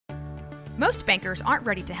Most bankers aren't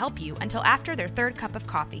ready to help you until after their third cup of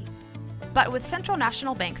coffee. But with Central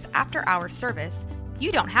National Bank's after-hours service,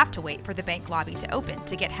 you don't have to wait for the bank lobby to open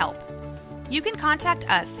to get help. You can contact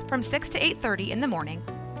us from 6 to 8:30 in the morning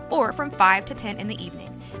or from 5 to 10 in the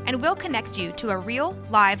evening, and we'll connect you to a real,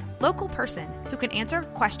 live, local person who can answer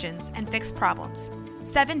questions and fix problems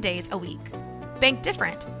 7 days a week. Bank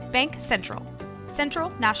different. Bank Central. Central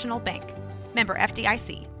National Bank. Member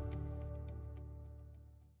FDIC.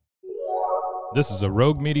 This is a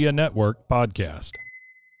Rogue Media Network podcast.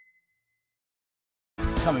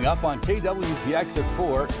 Coming up on KWTX at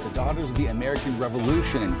 4, the Daughters of the American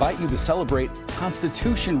Revolution invite you to celebrate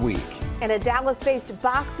Constitution Week. And a Dallas-based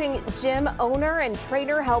boxing gym owner and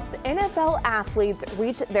trainer helps NFL athletes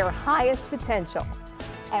reach their highest potential.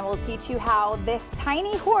 And we'll teach you how this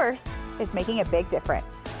tiny horse is making a big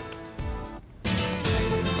difference.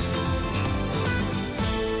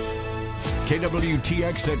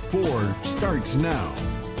 KWTX at 4 starts now.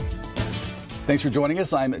 Thanks for joining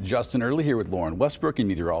us. I'm Justin Early here with Lauren Westbrook and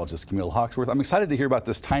meteorologist Camille Hawksworth. I'm excited to hear about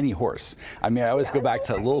this tiny horse. I mean, I always go back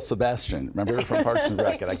to Little Sebastian, remember, from Parks and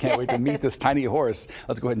Rec, and I can't wait to meet this tiny horse.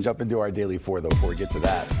 Let's go ahead and jump into our Daily 4, though, before we get to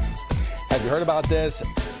that. Have you heard about this?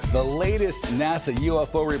 The latest NASA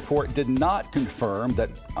UFO report did not confirm that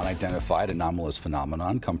unidentified anomalous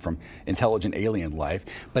phenomenon come from intelligent alien life,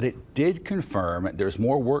 but it did confirm there's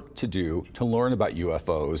more work to do to learn about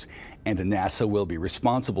UFOs, and NASA will be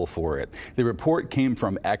responsible for it. The report came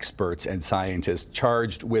from experts and scientists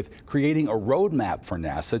charged with creating a roadmap for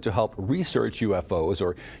NASA to help research UFOs,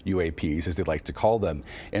 or UAPs as they like to call them.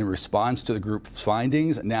 In response to the group's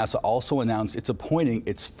findings, NASA also announced it's appointing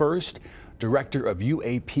its first director of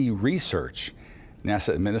UAP research.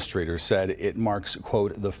 NASA administrators said it marks,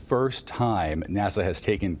 quote, the first time NASA has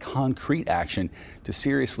taken concrete action to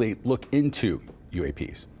seriously look into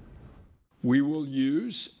UAPs. We will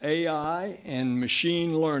use AI and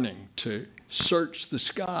machine learning to search the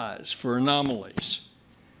skies for anomalies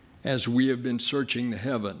as we have been searching the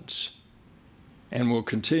heavens, and will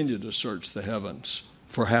continue to search the heavens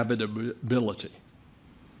for habitability.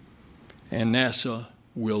 And NASA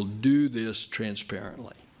will do this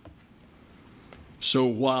transparently. So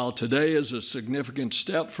while today is a significant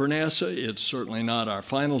step for NASA, it's certainly not our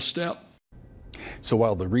final step. So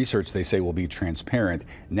while the research, they say, will be transparent,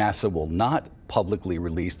 NASA will not publicly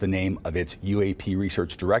release the name of its UAP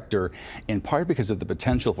research director, in part because of the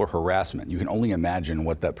potential for harassment. You can only imagine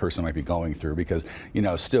what that person might be going through, because, you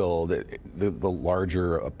know, still the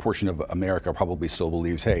larger portion of America probably still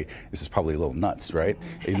believes, hey, this is probably a little nuts, right?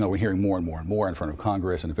 Even though we're hearing more and more and more in front of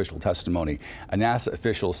Congress and official testimony. A NASA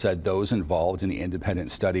official said those involved in the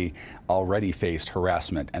independent study already faced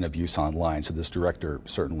harassment and abuse online. So this director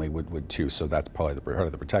certainly would too. So that's probably the part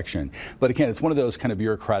of the protection. But again, it's one of those kind of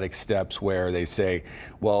bureaucratic steps where they say,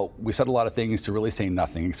 well, we said a lot of things to really say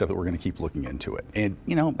nothing, except that we're going to keep looking into it. And,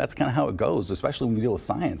 you know, that's kind of how it goes, especially when we deal with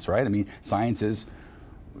science, right? I mean, science is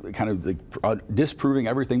kind of like disproving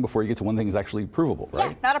everything before you get to one thing is actually provable,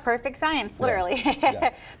 right? Yeah, not a perfect science, literally.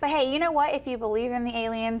 Yeah. But hey, you know what? If you believe in the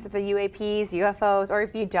aliens, the UAPs, UFOs, or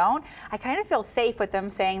if you don't, I kind of feel safe with them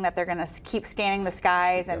saying that they're going to keep scanning the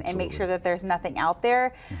skies and make sure that there's nothing out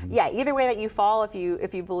there. Mm-hmm. Yeah, either way that you fall, if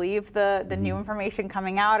you believe the new information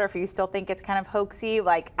coming out, or if you still think it's kind of hoaxy,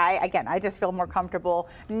 like I just feel more comfortable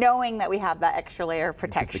knowing that we have that extra layer of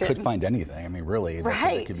protection. Because they could find anything. I mean, really,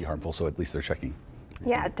 that could be harmful. So at least they're checking.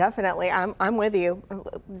 Yeah, definitely. I'm with you.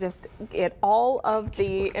 Just get all of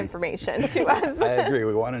the information to us. I agree.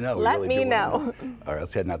 We want to know. Let me know. All right,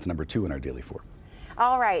 let's head now to number 2 in our Daily 4.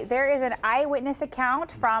 All right, there is an eyewitness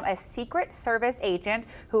account from a Secret Service agent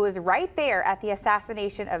who was right there at the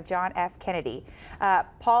assassination of John F. Kennedy.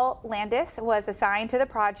 Paul Landis was assigned to the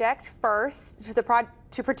project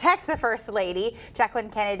to protect the First Lady, Jacqueline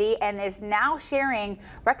Kennedy, and is now sharing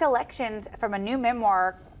recollections from a new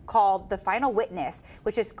memoir called The Final Witness,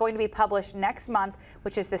 which is going to be published next month,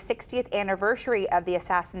 which is the 60th anniversary of the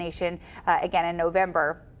assassination, again in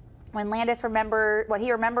November. When Landis what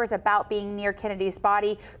he remembers about being near Kennedy's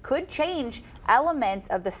body could change elements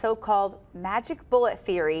of the so-called magic bullet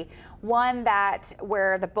theory, one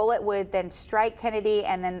where the bullet would then strike Kennedy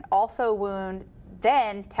and then also wound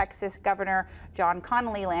then Texas Governor John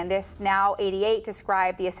Connally. Landis, now 88,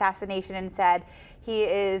 described the assassination and said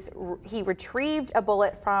he retrieved a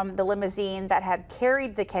bullet from the limousine that had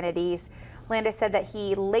carried the Kennedys. Landis said that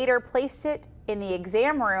he later placed it in the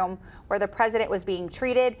exam room where the president was being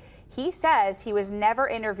treated. He says he was never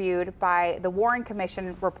interviewed by the Warren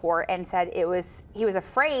Commission report and said he was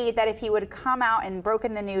afraid that if he would come out and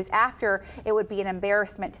broken the news after, it would be an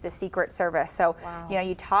embarrassment to the Secret Service. So, you know,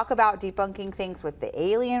 you talk about debunking things with the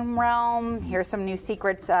alien realm. Here's some new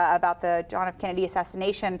secrets about the John F. Kennedy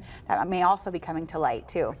assassination that may also be coming to light,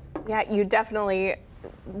 too. Yeah, you definitely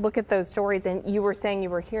look at those stories, and you were saying you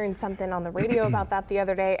were hearing something on the radio about that the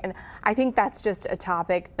other day, and I think that's just a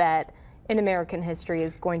topic that in American history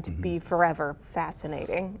is going to be forever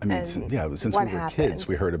fascinating. I mean, since we were kids,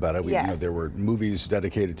 we heard about it. You know, there were movies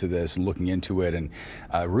dedicated to this and looking into it, and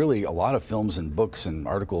really a lot of films and books and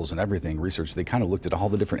articles and everything, research, they kind of looked at all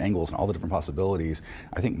the different angles and all the different possibilities.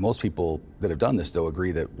 I think most people that have done this, though,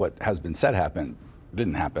 agree that what has been said happened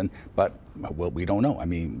didn't happen, but well, we don't know. I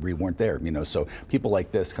mean, we weren't there, you know. So people like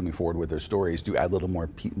this coming forward with their stories do add more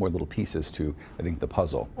little pieces to, I think, the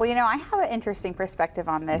puzzle. Well, you know, I have an interesting perspective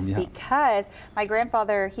on this because my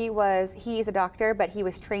grandfather, he's a doctor, but he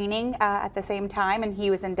was training at the same time, and he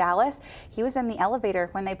was in Dallas. He was in the elevator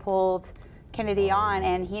when they pulled Kennedy on,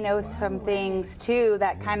 and he knows some things too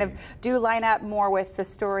that kind of do line up more with the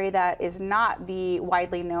story that is not the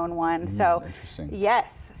widely known one. So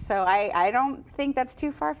yes, so I don't think that's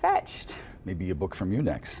too far-fetched. Maybe a book from you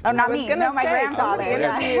next. Oh, not me. No, my grandfather.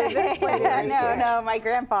 No, my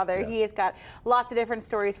grandfather. Yeah. He has got lots of different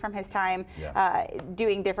stories from his time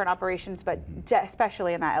doing different operations, but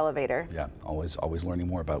especially in that elevator. Yeah, always learning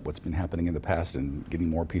more about what's been happening in the past and getting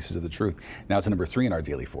more pieces of the truth. Now it's number 3 in our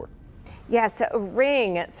Daily 4. Yes,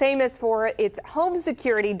 Ring, famous for its home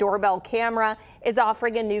security doorbell camera, is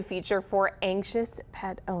offering a new feature for anxious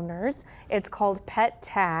pet owners. It's called Pet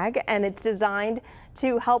Tag, and it's designed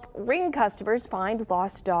to help Ring customers find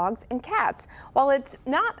lost dogs and cats. While it's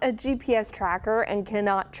not a GPS tracker and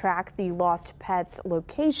cannot track the lost pet's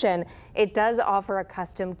location, it does offer a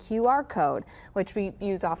custom QR code, which we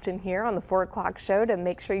use often here on the 4 o'clock show to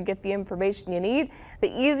make sure you get the information you need. The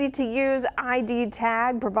easy-to-use ID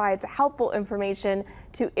tag provides helpful information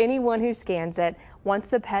to anyone who scans it. Once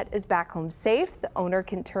the pet is back home safe, the owner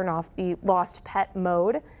can turn off the lost pet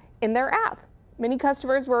mode in their app. Many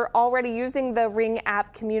customers were already using the Ring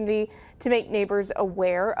app community to make neighbors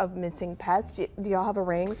aware of missing pets. Do y'all have a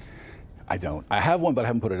Ring? I don't. I have one, but I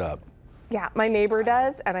haven't put it up. Yeah, my neighbor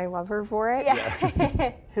does, and I love her for it.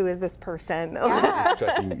 Yeah. Who is this person? Just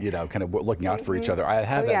checking, you know, kind of looking out for each other. I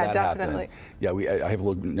have had that happen. Yeah, I have a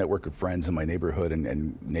little network of friends in my neighborhood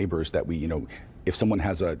and neighbors that we, you know, if someone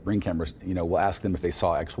has a Ring camera, you know, we'll ask them if they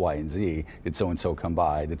saw X, Y, and Z. Did so-and-so come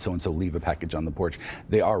by? Did so-and-so leave a package on the porch?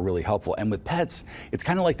 They are really helpful. And with pets, it's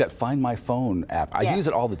kind of like that Find My Phone app. I use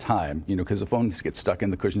it all the time, you know, because the phones get stuck in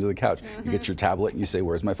the cushions of the couch. You get your tablet and you say,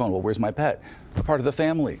 where's my phone? Well, where's my pet? They're part of the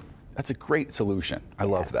family. That's a great solution. I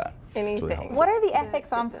love that. Anything. What are the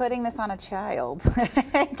ethics on putting this on a child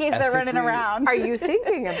in case they're running around? Are you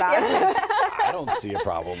thinking about it? I don't see a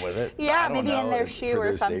problem with it. Yeah, maybe in their shoe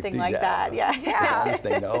or something like that. Yeah. As long as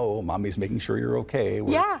they know, mommy's making sure you're okay.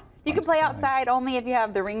 You can play outside only if you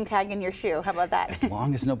have the Ring tag in your shoe. How about that? As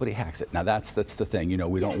long as nobody hacks it. Now that's the thing. You know,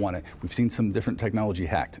 we don't want to. We've seen some different technology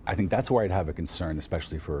hacked. I think that's where I'd have a concern,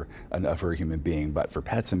 especially for a human being. But for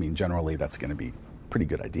pets, I mean, generally that's going to be pretty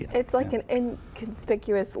good idea. It's like an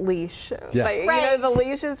inconspicuous leash. Yeah. Like, you know, the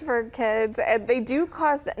leashes for kids, and they do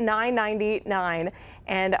cost $9.99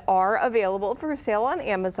 and are available for sale on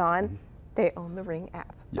Amazon. They own the Ring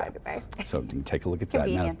app, by the way. So you can take a look at that now.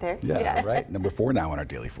 Convenient there. Yeah, right. Number 4 now on our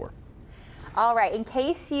Daily 4. All right, in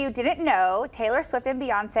case you didn't know, Taylor Swift and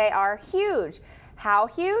Beyonce are huge. How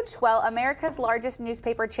huge? Well, America's largest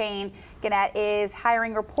newspaper chain, Gannett, is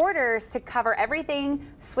hiring reporters to cover everything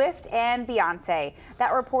Swift and Beyonce.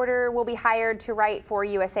 That reporter will be hired to write for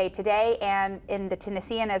USA Today and in the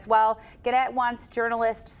Tennessean as well. Gannett wants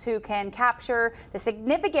journalists who can capture the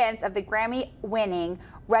significance of the Grammy-winning,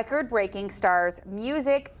 record-breaking star's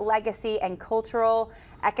music, legacy, and cultural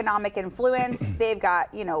economic influence. They've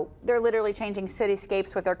got, you know, they're literally changing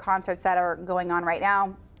cityscapes with their concerts that are going on right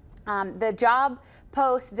now. The job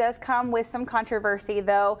post does come with some controversy,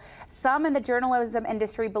 though. Some in the journalism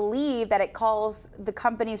industry believe that it calls the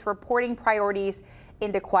company's reporting priorities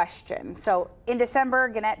into question. So in December,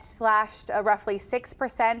 Gannett slashed roughly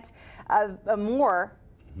 6% of more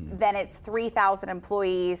than its 3,000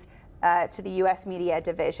 employees to the U.S. media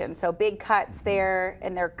division. So big cuts there,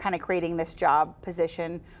 and they're kind of creating this job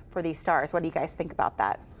position for these stars. What do you guys think about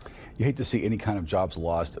that? You hate to see any kind of jobs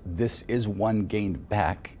lost. This is one gained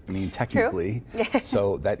back, I mean, technically.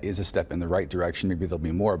 So that is a step in the right direction. Maybe there'll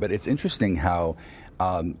be more. But it's interesting how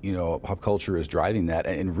you know, pop culture is driving that,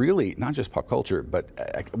 and really not just pop culture, but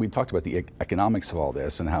we talked about the economics of all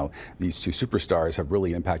this and how these two superstars have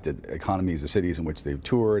really impacted economies of cities in which they've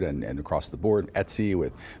toured and across the board. Etsy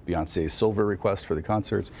with Beyonce's Silver request for the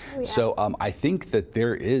concerts. Oh, yeah. So I think that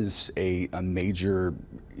there is a major,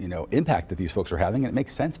 you know, impact that these folks are having, and it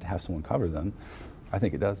makes sense to have someone cover them. I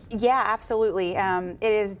think it does. Yeah, absolutely. It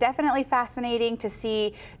is definitely fascinating to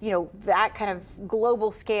see, you know, that kind of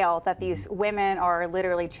global scale that these women are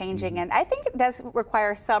literally changing. And I think it does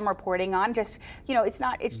require some reporting on just, you know, it's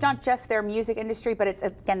not just their music industry, but it's,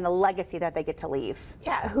 again, the legacy that they get to leave.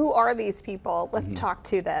 Yeah, who are these people? Let's talk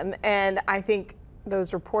to them. And I think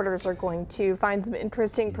those reporters are going to find some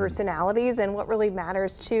interesting personalities and what really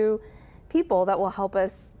matters to people that will help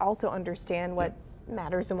us also understand what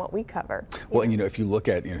matters and what we cover. Well, and you know, if you look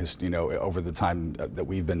at, you know, over the time that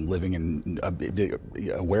we've been living in,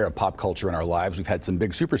 aware of pop culture in our lives, we've had some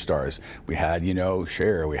big superstars. We had, you know,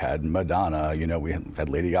 Cher, we had Madonna, you know, we had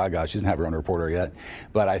Lady Gaga. She doesn't have her own reporter yet,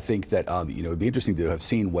 but I think that you know, it'd be interesting to have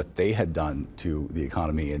seen what they had done to the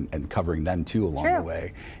economy and covering them too along the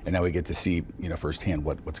way. And now we get to see, you know, firsthand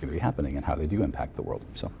what's going to be happening and how they do impact the world.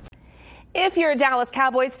 So. If you're a Dallas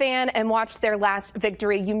Cowboys fan and watched their last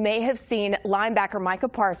victory, you may have seen linebacker Micah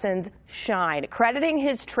Parsons shine, crediting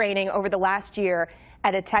his training over the last year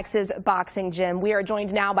at a Texas boxing gym. We are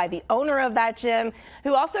joined now by the owner of that gym,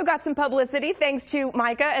 who also got some publicity thanks to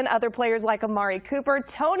Micah and other players like Amari Cooper.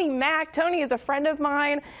 Tony Mack. Tony is a friend of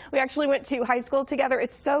mine. We actually went to high school together.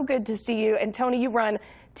 It's so good to see you. And Tony, you run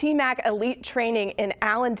T-Mac Elite Training in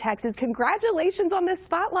Allen, Texas. Congratulations on this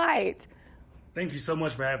spotlight. Thank you so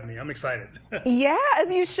much for having me. I'm excited. Yeah, as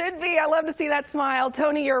you should be. I love to see that smile.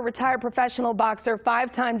 Tony, you're a retired professional boxer,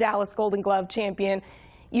 5-time Dallas Golden Glove champion.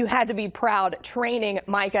 You had to be proud training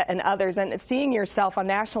Micah and others and seeing yourself on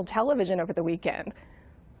national television over the weekend.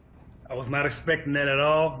 I was not expecting that at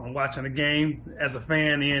all. I'm watching the game as a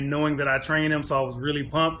fan and knowing that I train him, so I was really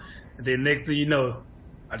pumped. And then next thing you know,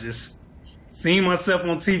 I just seen myself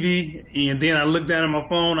on TV, and then I looked down at my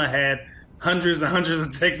phone. I had hundreds and hundreds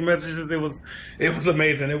of text messages. It was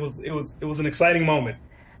amazing. It was an exciting moment.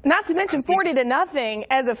 Not to mention 40-0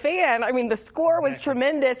 as a fan. I mean, the score was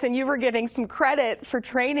tremendous, and you were getting some credit for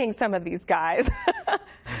training some of these guys.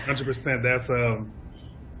 100%.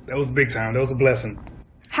 That was big time. That was a blessing.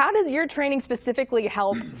 How does your training specifically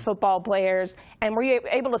help football players? And were you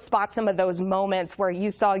able to spot some of those moments where you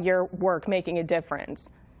saw your work making a difference?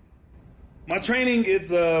 My training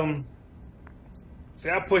is see,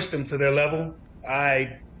 I pushed them to their level.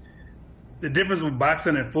 The difference with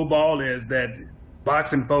boxing and football is that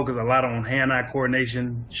boxing focuses a lot on hand-eye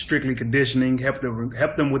coordination, strictly conditioning, help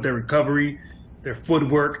them with their recovery, their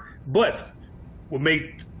footwork. But what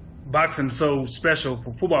makes boxing so special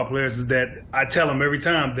for football players is that I tell them every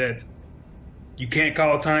time that you can't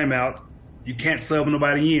call timeout, you can't sub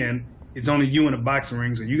nobody in. It's only you in the boxing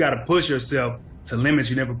ring, so you got to push yourself to limits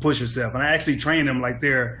you never push yourself. And I actually train them like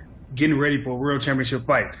they're getting ready for a world championship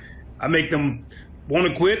fight. I make them want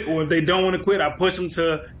to quit, or if they don't want to quit, I push them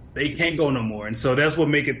to they can't go no more. And so that's what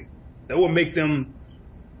make them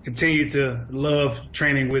continue to love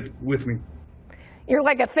training with me. You're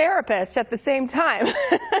like a therapist at the same time.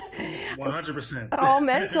 100%. All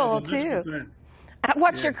mental too. I've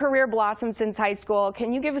watched your career blossom since high school.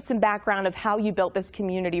 Can you give us some background of how you built this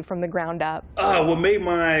community from the ground up? What made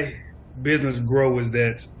my business grow is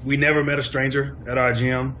that we never met a stranger at our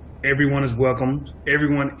gym. Everyone is welcomed.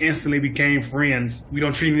 Everyone instantly became friends. We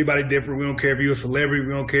don't treat anybody different. We don't care if you're a celebrity.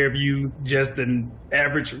 We don't care if you just an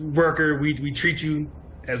average worker. We treat you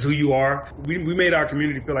as who you are. We made our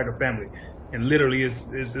community feel like a family. And literally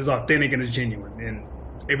it's authentic and it's genuine. And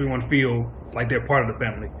everyone feel like they're part of the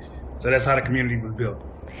family. So that's how the community was built.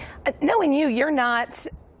 Knowing you're not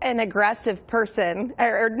an aggressive person,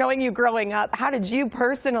 or knowing you growing up, how did you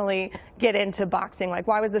personally get into boxing? Like,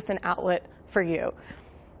 why was this an outlet for you?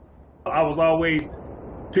 I was always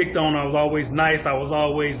picked on. I was always nice. I was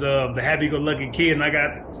always the happy-go-lucky kid, and I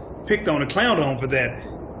got picked on and clowned on for that.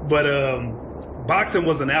 But boxing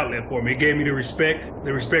was an outlet for me. It gave me the respect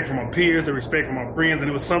from my peers, the respect from my friends, and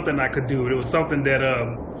it was something I could do. It was something that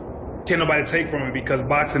can't nobody take from me, because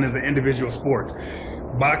boxing is an individual sport.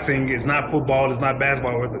 Boxing is not football, it's not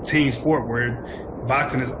basketball, it's a team sport where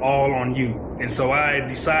boxing is all on you. And so I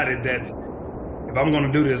decided that if I'm going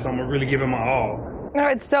to do this, I'm going to really give it my all. No,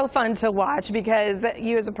 it's so fun to watch, because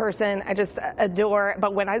you as a person, I just adore.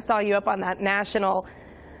 But when I saw you up on that national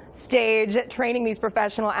stage training these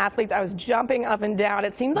professional athletes, I was jumping up and down.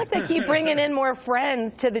 It seems like they keep bringing in more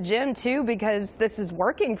friends to the gym, too, because this is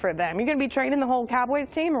working for them. You're going to be training the whole Cowboys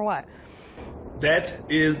team or what? That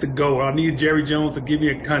is the goal. I need Jerry Jones to give me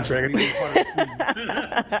a contract. I need to be a part of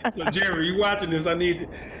the team. So Jerry, you watching this? I need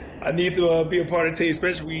to be a part of the team,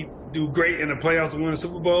 especially if we do great in the playoffs and win the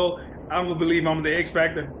Super Bowl. I'm gonna believe I'm the X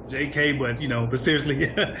factor, JK, but seriously,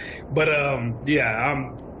 but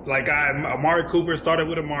Amari Cooper started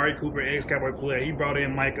with Amari Cooper, ex-Cowboy player. He brought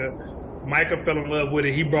in Micah. Micah fell in love with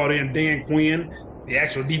it. He brought in Dan Quinn, the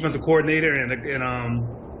actual defensive coordinator, and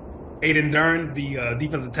Aiden Dern, the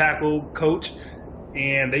defensive tackle coach,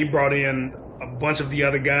 and they brought in a bunch of the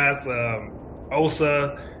other guys.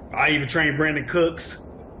 Osa. I even trained Brandon Cooks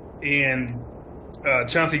and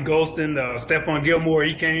Chauncey Golston, Stephon Gilmore.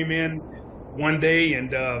 He came in one day,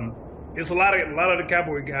 and it's a lot of the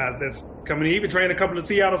Cowboy guys that's coming in. He even trained a couple of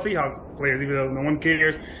Seattle Seahawks players, even though no one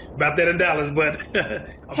cares about that in Dallas. But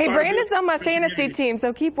hey, Brandon's on my fantasy team,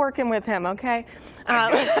 so keep working with him, okay?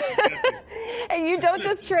 And you don't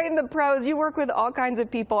just train the pros, you work with all kinds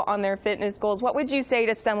of people on their fitness goals. What would you say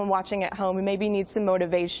to someone watching at home who maybe needs some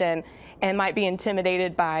motivation and might be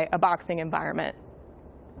intimidated by a boxing environment?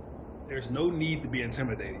 There's no need to be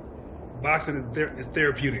intimidated. Boxing is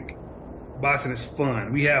therapeutic. Boxing is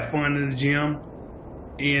fun. We have fun in the gym,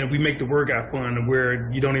 and we make the workout fun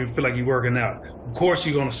where you don't even feel like you're working out. Of course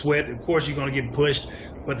you're going to sweat. Of course you're going to get pushed.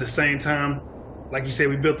 But at the same time, like you said,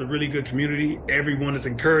 we built a really good community. Everyone is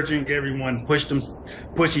encouraging. Everyone push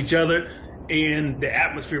each other. And the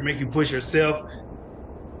atmosphere make you push yourself.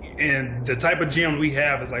 And the type of gym we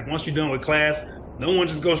have is like once you're done with class, no one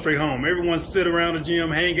just goes straight home. Everyone sit around the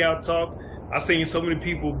gym, hang out, talk. I've seen so many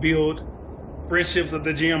people build friendships at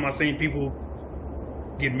the gym. I've seen people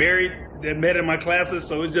get married that met in my classes.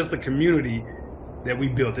 So it's just the community that we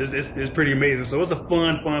built. It's pretty amazing. So it's a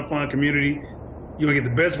fun community. You're going to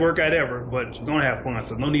get the best workout ever, but you're going to have fun.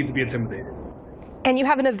 So no need to be intimidated. And you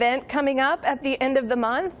have an event coming up at the end of the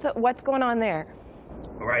month. What's going on there?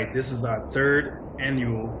 All right. This is our third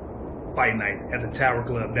annual fight night at the Tower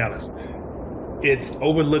Club, Dallas. It's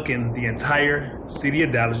overlooking the entire city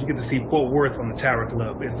of Dallas. You get to see Fort Worth on the Tower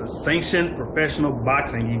Club. It's a sanctioned professional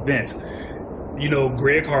boxing event. You know,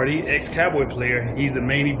 Greg Hardy, ex-Cowboy player, he's the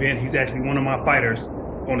main event. He's actually one of my fighters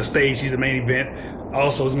on the stage. He's the main event.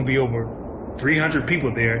 Also, it's going to be over 300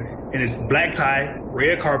 people there. And it's black tie,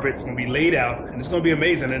 red carpet. It's going to be laid out. And it's going to be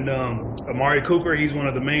amazing. And Amari Cooper, he's one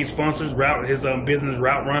of the main sponsors. His business,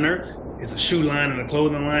 Route Runner. It's a shoe line and a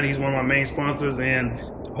clothing line. He's one of my main sponsors. And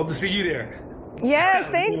hope to see you there. Yes,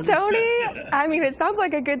 thanks, Tony. I mean, it sounds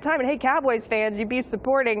like a good time. And hey, Cowboys fans, you'd be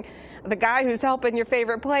supporting the guy who's helping your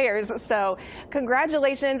favorite players. So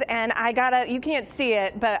congratulations. And you can't see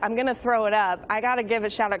it, but I'm going to throw it up. I got to give a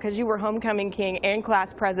shout out because you were homecoming king and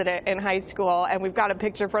class president in high school. And we've got a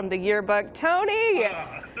picture from the yearbook. Tony,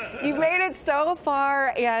 you made it so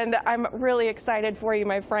far. And I'm really excited for you,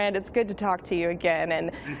 my friend. It's good to talk to you again. And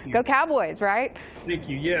go Cowboys, right? Thank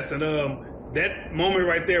you. Yes. And that moment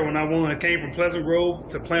right there when I won, came from Pleasant Grove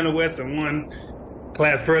to Plano West and won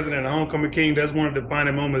class president and homecoming king, that's one of the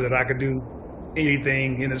defining moments that I could do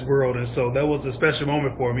anything in this world. And so that was a special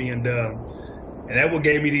moment for me. And that what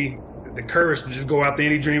gave me the courage to just go after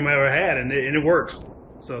any dream I ever had. And it works.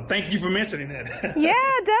 So thank you for mentioning that. Yeah,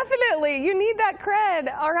 definitely. You need that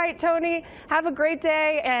cred. All right, Tony, have a great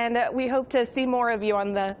day. And we hope to see more of you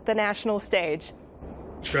on the national stage.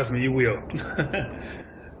 Trust me, you will.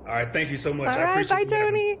 All right, thank you so much. All right, bye,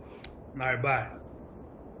 Tony. All right, bye.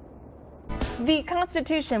 The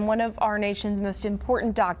Constitution, one of our nation's most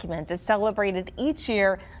important documents, is celebrated each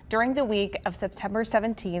year during the week of September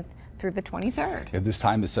 17th through the 23rd. Yeah, this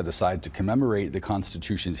time is set aside to commemorate the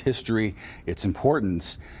Constitution's history, its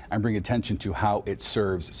importance, and bring attention to how it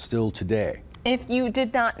serves still today. If you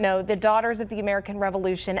did not know, the Daughters of the American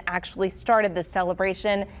Revolution actually started this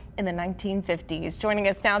celebration in the 1950s. Joining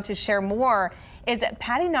us now to share more is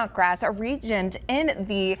Patty Knockgrass, a regent in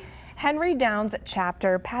the Henry Downs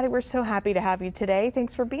chapter. Patty, we're so happy to have you today.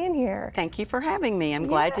 Thanks for being here. Thank you for having me. I'm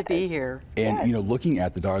glad to be here. And, you know, looking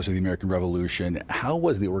at the Daughters of the American Revolution, how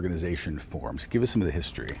was the organization formed? Give us some of the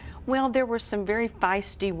history. Well, there were some very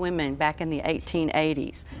feisty women back in the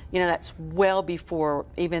 1880s. You know, that's well before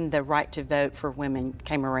even the right to vote for women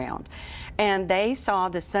came around. And they saw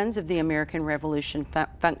the Sons of the American Revolution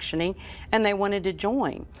functioning, and they wanted to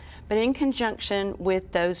join. But in conjunction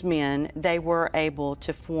with those men, they were able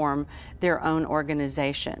to form their own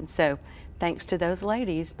organization. So thanks to those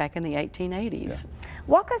ladies back in the 1880s. Yeah.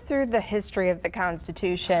 Walk us through the history of the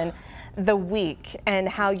Constitution, the week, and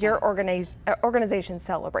how your organization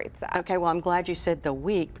celebrates that. Okay, well, I'm glad you said the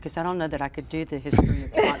week, because I don't know that I could do the history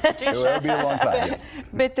of the Constitution. It would be a long time, yes.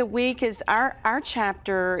 But the week is, our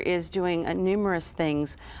chapter is doing numerous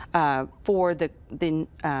things for the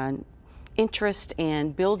interest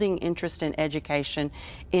in building interest in education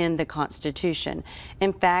in the Constitution.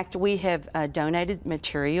 In fact, we have donated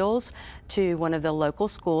materials to one of the local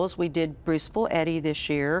schools. We did Bruceville Eddy this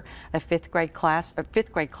year, a fifth grade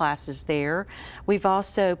class is there. We've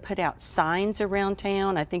also put out signs around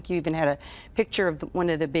town. I think you even had a picture of one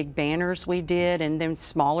of the big banners we did, and then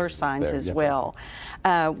smaller signs as well.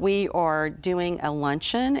 We are doing a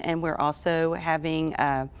luncheon, and we're also having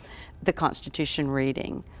the Constitution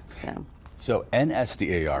reading. So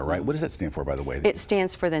NSDAR, right? What does that stand for, by the way? It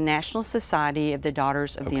stands for the National Society of the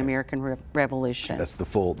Daughters of the American Revolution. That's the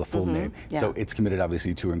full name. Yeah. So it's committed,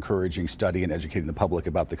 obviously, to encouraging study and educating the public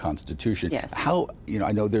about the Constitution. Yes. How,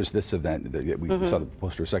 I know there's this event that we saw the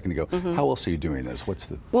poster a second ago. How else are you doing this? What's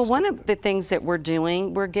the Well, one of the things that we're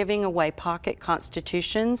doing, we're giving away pocket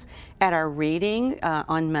constitutions at our reading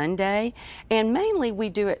on Monday, and mainly we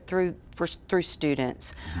do it through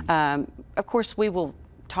students. Of course, we will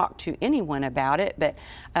talk to anyone about it, but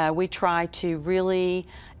we try to really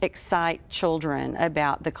excite children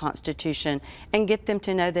about the Constitution and get them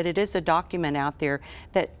to know that it is a document out there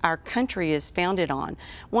that our country is founded on.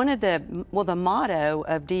 The motto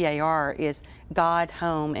of DAR is God,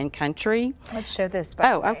 Home, and Country. Let's show this.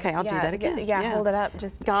 Okay, I'll do that again. Yeah, hold it up.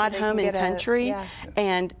 Just God, so Home, and Country. Yeah.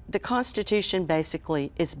 And the Constitution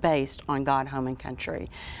basically is based on God, Home, and Country.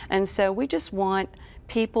 And so we just want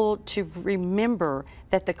people to remember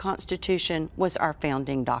that the Constitution was our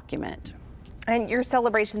founding document. And your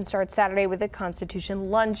celebration starts Saturday with the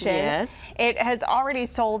Constitution Luncheon. Yes. It has already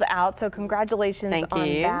sold out, so congratulations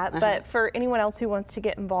on that. But for anyone else who wants to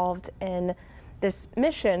get involved in this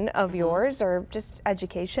mission of yours or just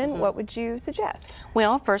education, what would you suggest?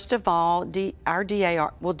 Well, first of all, DAR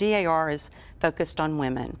is focused on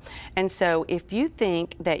women. And so if you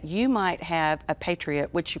think that you might have a patriot,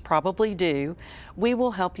 which you probably do, we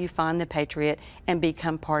will help you find the patriot and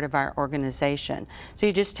become part of our organization. So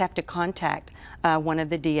you just have to contact one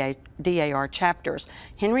of the DAR chapters.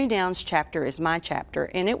 Henry Downs chapter is my chapter,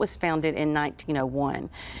 and it was founded in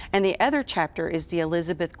 1901. And the other chapter is the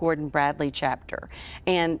Elizabeth Gordon Bradley chapter.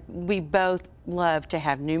 And we both love to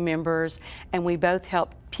have new members, and we both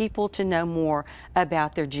help people to know more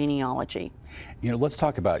about their genealogy. Let's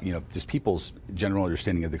talk about, just people's general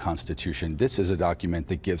understanding of the Constitution. This is a document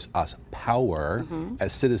that gives us power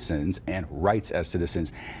as citizens and rights as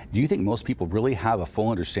citizens. Do you think most people really have a full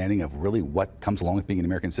understanding of really what comes along with being an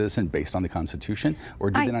American citizen based on the Constitution,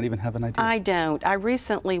 or do they not even have an idea? I don't. I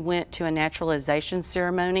recently went to a naturalization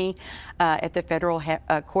ceremony at the federal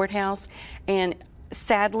courthouse, and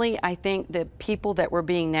sadly, I think the people that were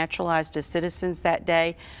being naturalized as citizens that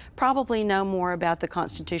day probably know more about the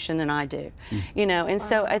Constitution than I do. And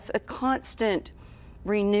so it's a constant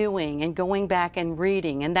renewing and going back and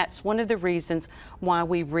reading, and that's one of the reasons why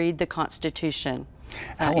we read the Constitution.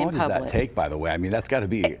 How long does that take, by the way? I mean, that's got to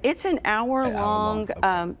be... It's an hour-long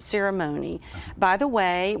ceremony. By the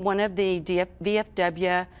way, one of the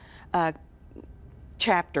VFW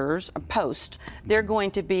chapters, post, they're going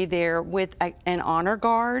to be there with an honor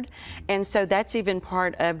guard, and so that's even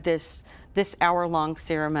part of this hour-long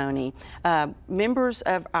ceremony. Members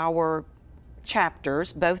of our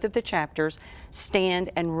chapters, both of the chapters,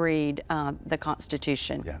 stand and read the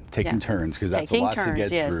Constitution. Yeah, taking turns, because that's a lot to get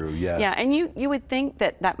through. Yeah, and you would think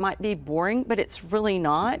that might be boring, but it's really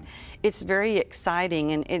not. It's very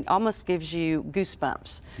exciting, and it almost gives you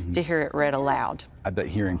goosebumps to hear it read aloud. I bet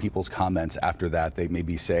hearing people's comments after that, they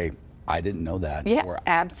maybe say, I didn't know that. Yeah, or,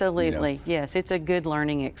 absolutely. Yes, it's a good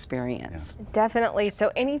learning experience. Yeah. Definitely.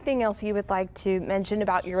 So anything else you would like to mention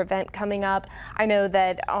about your event coming up? I know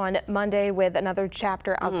that on Monday with another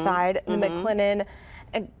chapter outside the McLennan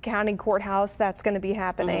County Courthouse, that's going to be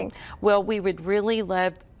happening. Well, we would really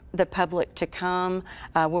love the public to come.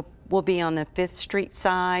 We'll be on the 5th Street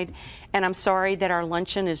side, and I'm sorry that our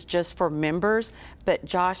luncheon is just for members, but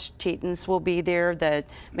Josh Tetens will be there, the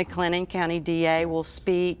McLennan County DA will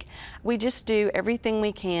speak. We just do everything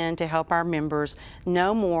we can to help our members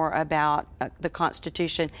know more about the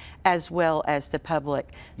Constitution as well as the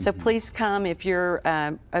public. So please come if you're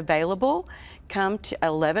available. Come to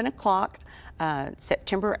 11 o'clock.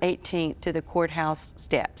 September 18th to the courthouse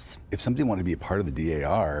steps. If somebody wanted to be a part of the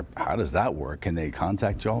DAR, how does that work? Can they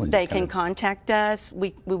contact y'all? They can contact us.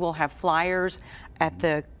 We will have flyers at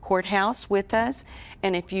the courthouse with us,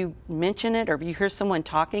 and if you mention it or if you hear someone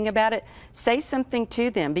talking about it, say something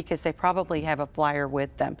to them, because they probably have a flyer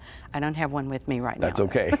with them. I don't have one with me right now. That's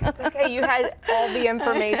okay. That's okay. You had all the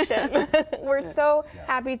information. We're so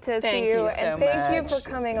happy to see you, and thank you for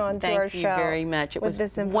coming on to our show. Thank you very much. It was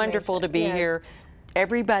this wonderful to be here.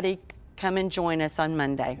 Everybody come and join us on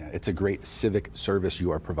Monday. Yeah, it's a great civic service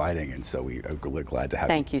you are providing, and so we're glad to have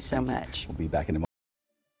you. Thank you so much. We'll be back in a moment.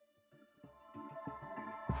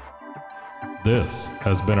 This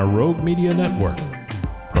has been a Rogue Media Network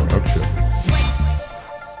production.